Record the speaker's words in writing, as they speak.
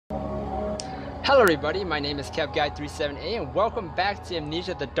Hello everybody, my name is KevGuy37A and welcome back to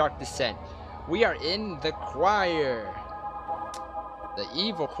Amnesia The Dark Descent. We are in the choir. The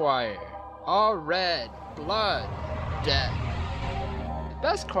evil choir. All red, blood, death. The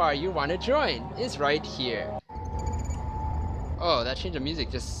best choir you want to join is right here. Oh, that change of music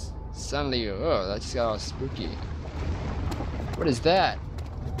just suddenly, that just got all spooky. What is that?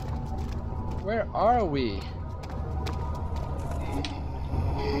 Where are we?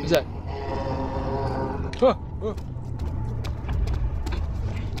 What's that? Oh, oh.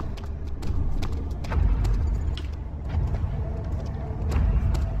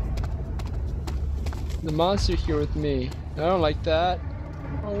 The monster here with me. I don't like that.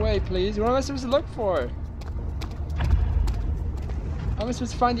 Oh wait, please. What am I supposed to look for? How am I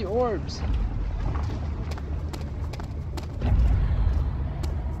supposed to find the orbs?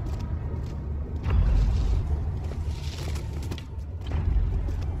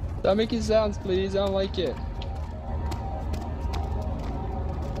 Stop making sounds, please. I don't like it.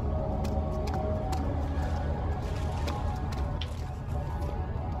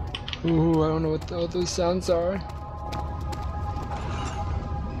 Ooh, I don't know what all those sounds are.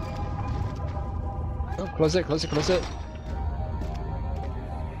 Oh, close it, close it, close it.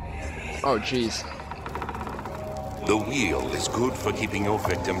 Oh, jeez. The wheel is good for keeping your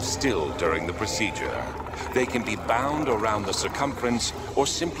victims still during the procedure. They can be bound around the circumference or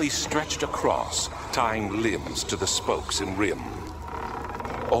simply stretched across, tying limbs to the spokes and rim.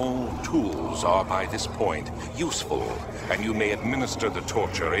 All tools are by this point useful, and you may administer the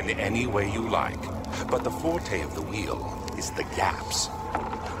torture in any way you like. But the forte of the wheel is the gaps.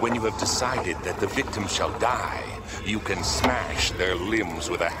 When you have decided that the victim shall die, you can smash their limbs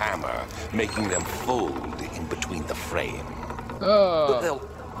with a hammer, making them fold in between the frame. But they'll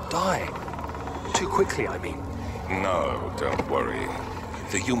die. Too quickly, I mean. No, don't worry.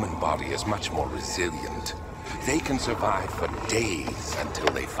 The human body is much more resilient. They can survive for days until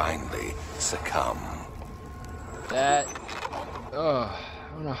they finally succumb. That... I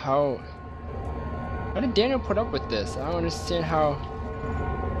don't know how... How did Daniel put up with this? I don't understand how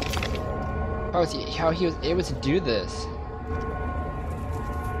he was able to do this.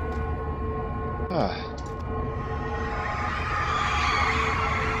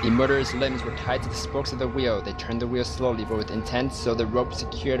 The murderer's limbs were tied to the spokes of the wheel. They turned the wheel slowly but with intent, so the rope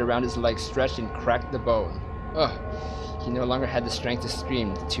secured around his leg stretched and cracked the bone. He no longer had the strength to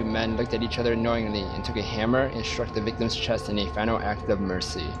scream. The two men looked at each other knowingly and took a hammer and struck the victim's chest in a final act of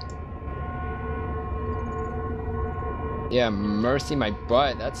mercy. Yeah, mercy my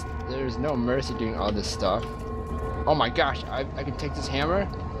butt. There's no mercy doing all this stuff. Oh my gosh, I can take this hammer.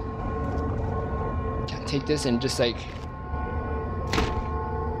 I can take this and just like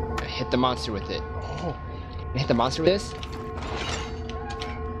hit the monster with it. Oh, can I hit the monster with this?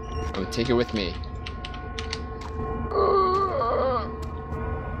 I'm gonna take it with me.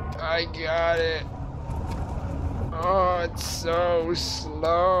 I got it. Oh, it's so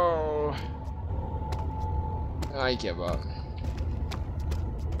slow. I give up.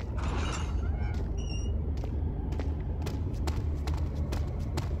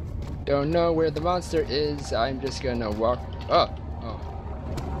 Don't know where the monster is. I'm just gonna walk. Oh.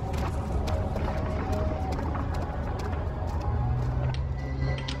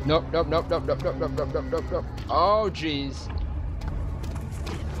 Nope. Oh, jeez.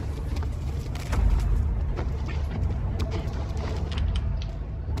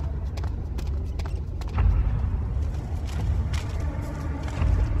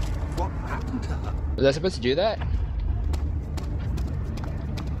 What happened to her? Was I supposed to do that?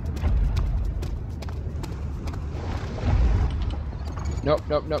 Nope.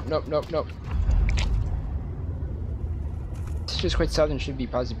 It's just quite sudden. Should be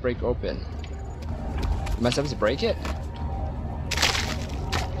possibly break open. Am I supposed to break it?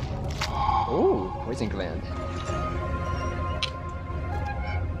 Ooh, poison gland.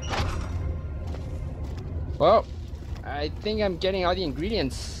 Well, I think I'm getting all the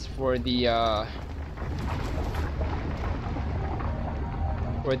ingredients for the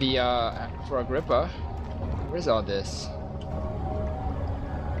for Agrippa. Where's all this?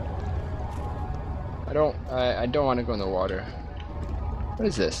 I don't want to go in the water. What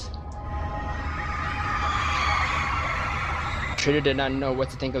is this? Trader did not know what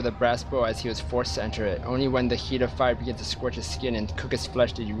to think of the brass bowl as he was forced to enter it. Only when the heat of fire began to scorch his skin and cook his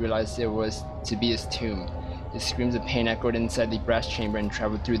flesh did he realize it was to be his tomb. His screams of pain echoed inside the brass chamber and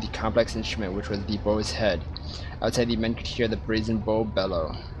traveled through the complex instrument which was the bow's head. Outside, the men could hear the brazen bowl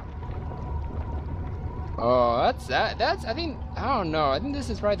bellow. Oh, that's I don't know. I think this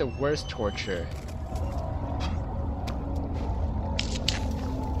is probably the worst torture.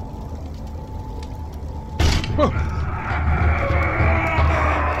 I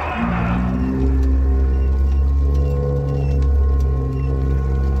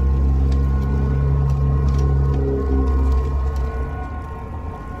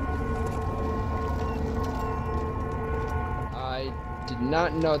did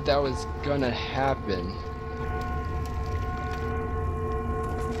not know that was gonna happen.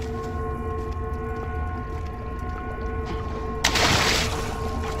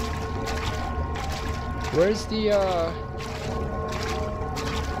 Where's the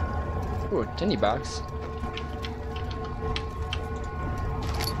ooh, tinny box.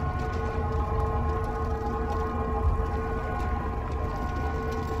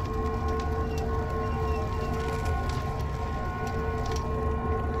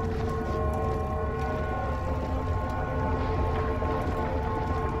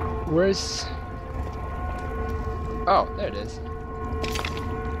 Where's... Oh, there it is.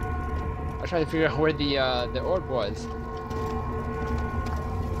 I was trying to figure out where the orb was.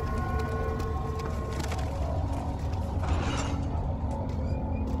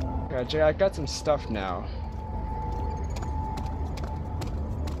 Gotcha, I got some stuff now.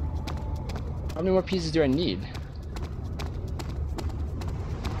 How many more pieces do I need?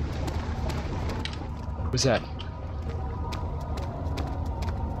 What's that?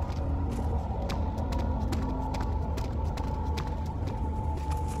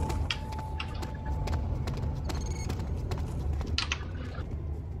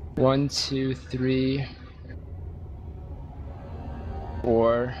 One, two, three,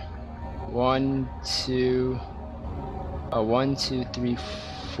 4. 1, 2, 1, 2, 3,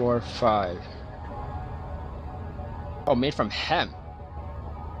 4, 5. Oh, made from hemp.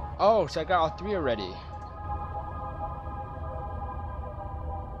 Oh, so I got all 3 already.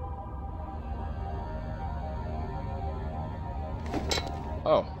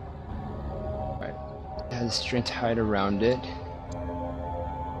 Oh. Alright. It has a string tied around it.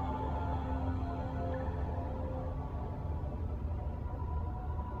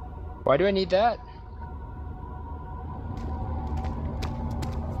 Why do I need that?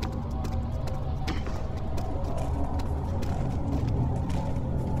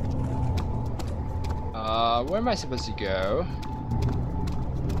 Where am I supposed to go?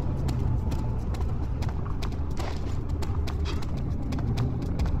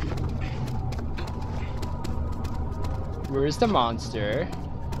 Where's the monster?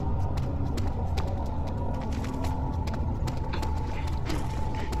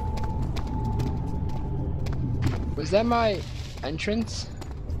 Was that my entrance?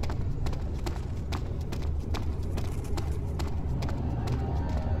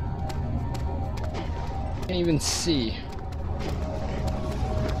 Can't even see.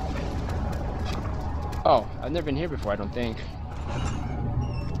 Oh, I've never been here before, I don't think.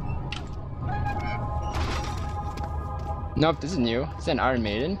 Nope, this is new. Is that an Iron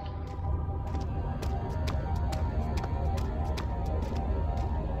Maiden?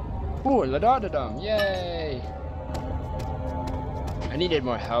 Ooh, la-da-da-dum, yay! I needed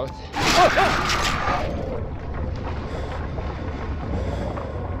more health.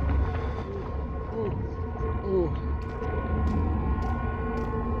 Ooh.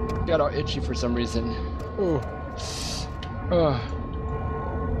 Got all itchy for some reason. Ooh.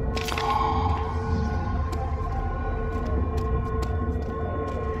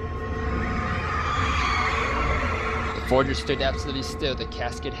 The forger stood absolutely still. The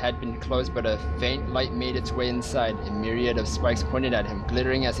casket had been closed, but a faint light made its way inside. A myriad of spikes pointed at him,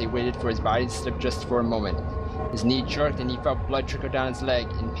 glittering as he waited for his body to slip just for a moment. His knee jerked and he felt blood trickle down his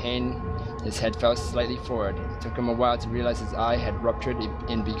leg. In pain, his head fell slightly forward. It took him a while to realize his eye had ruptured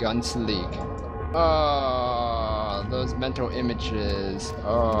and begun to leak. Oh, those mental images.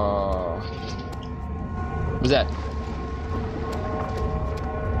 Oh. What's that?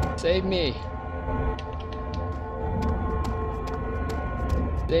 Save me.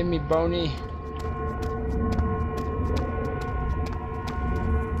 Save me, Boney.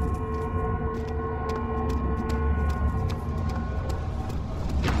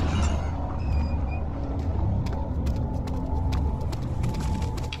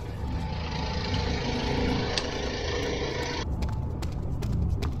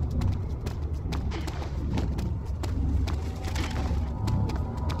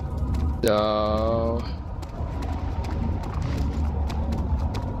 So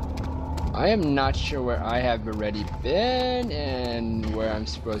I am not sure where I have already been and where I'm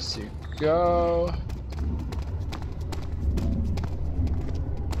supposed to go.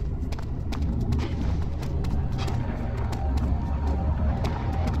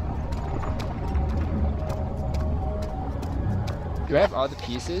 Do I have all the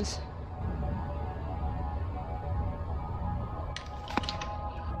pieces?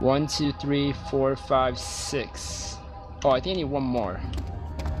 1, 2, 3, 4, 5, 6. Oh, I think I need one more.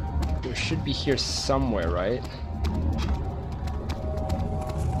 There should be here somewhere, right?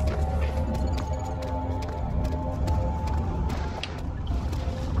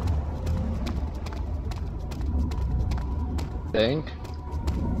 Think.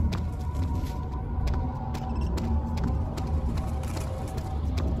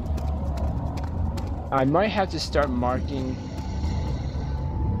 I might have to start marking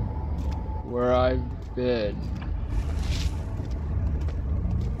where I've been.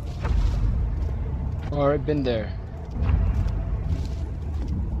 Oh, I've been there.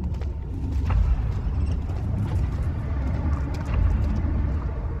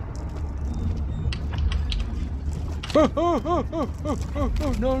 Oh,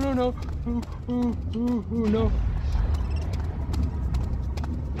 no, no, no. No.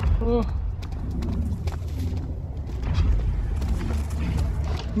 Oh.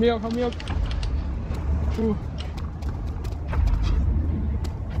 Help me up. Ooh.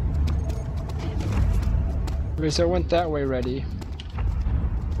 Okay, so I went that way already.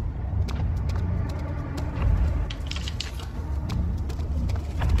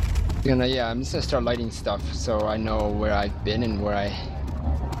 I'm just gonna start lighting stuff so I know where I've been and where I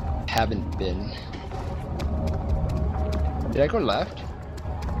haven't been. Did I go left?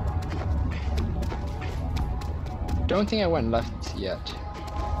 Don't think I went left yet.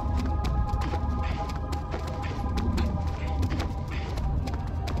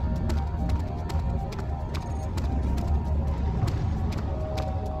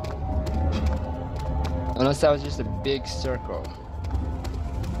 Unless that was just a big circle.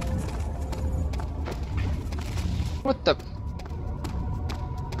 What the?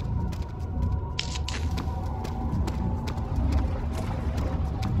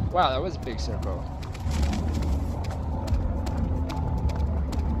 Wow, that was a big circle.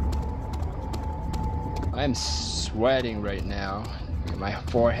 I am sweating right now. My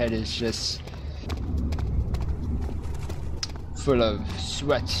forehead is just full of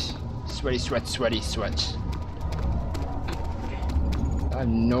sweat. Sweaty sweat. I have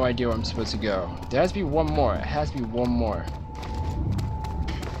no idea where I'm supposed to go. There has to be one more. It has to be one more.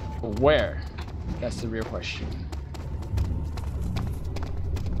 But where? That's the real question.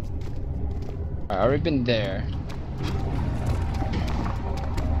 I've already been there.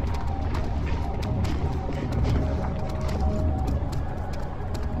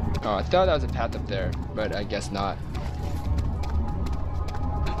 Oh, I thought that was a path up there, but I guess not.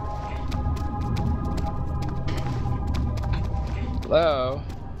 Hello?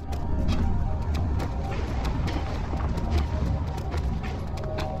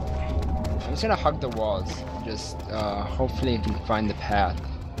 I'm just gonna hug the walls. Just hopefully I can find the path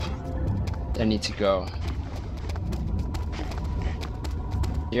that I need to go.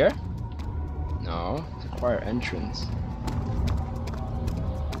 Here? No, it's a choir entrance.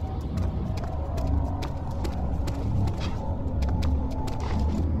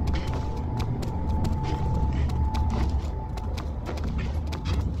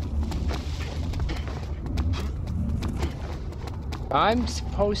 I'm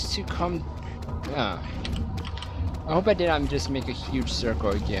supposed to come. I hope I didn't just make a huge circle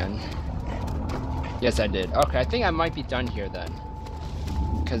again. Yes, I did. Okay, I think I might be done here then.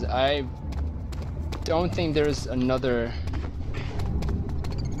 Because I don't think there's another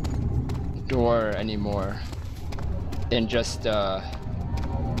door anymore than just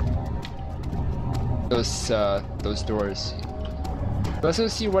those doors. Let's go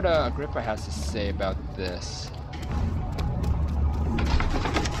see what Agrippa has to say about this.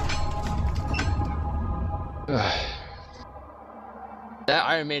 That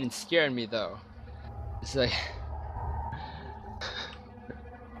Iron Maiden scared me though. It's like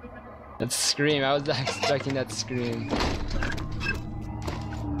that scream, I was not expecting that scream.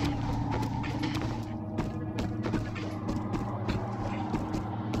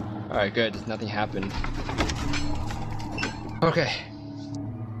 Alright, good, nothing happened. Okay.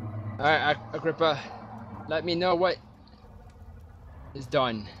 Alright, Agrippa, let me know what is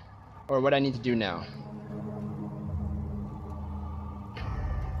done, or what I need to do now.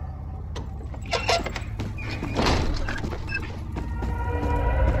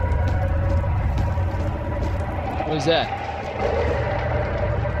 What was that?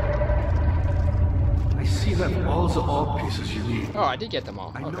 I see that all's the all pieces you need. Oh, I did get them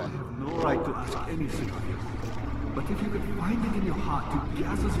all. I know Okay. you have no right to ask anything of you. But if you could find it in your heart to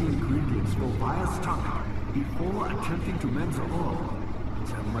gather the ingredients for Vaya's stock before attempting to mend the all,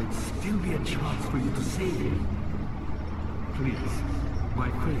 there might still be a chance for you to save him. Please,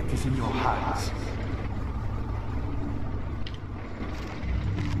 my fate is in your hands.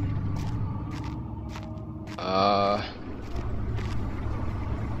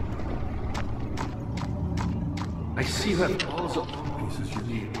 I see you have all the pieces you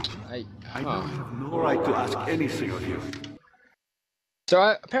need. I now have no right to ask anything of you. So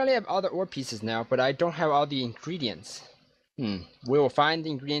I apparently have all the ore pieces now, but I don't have all the ingredients. We will find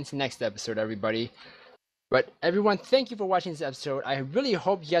the ingredients next episode, everybody. But everyone, thank you for watching this episode. I really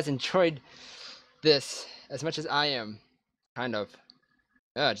hope you guys enjoyed this as much as I am. Kind of.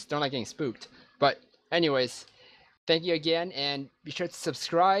 Just don't like getting spooked. But anyways, thank you again, and be sure to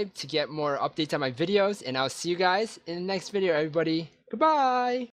subscribe to get more updates on my videos, and I'll see you guys in the next video, everybody. Goodbye!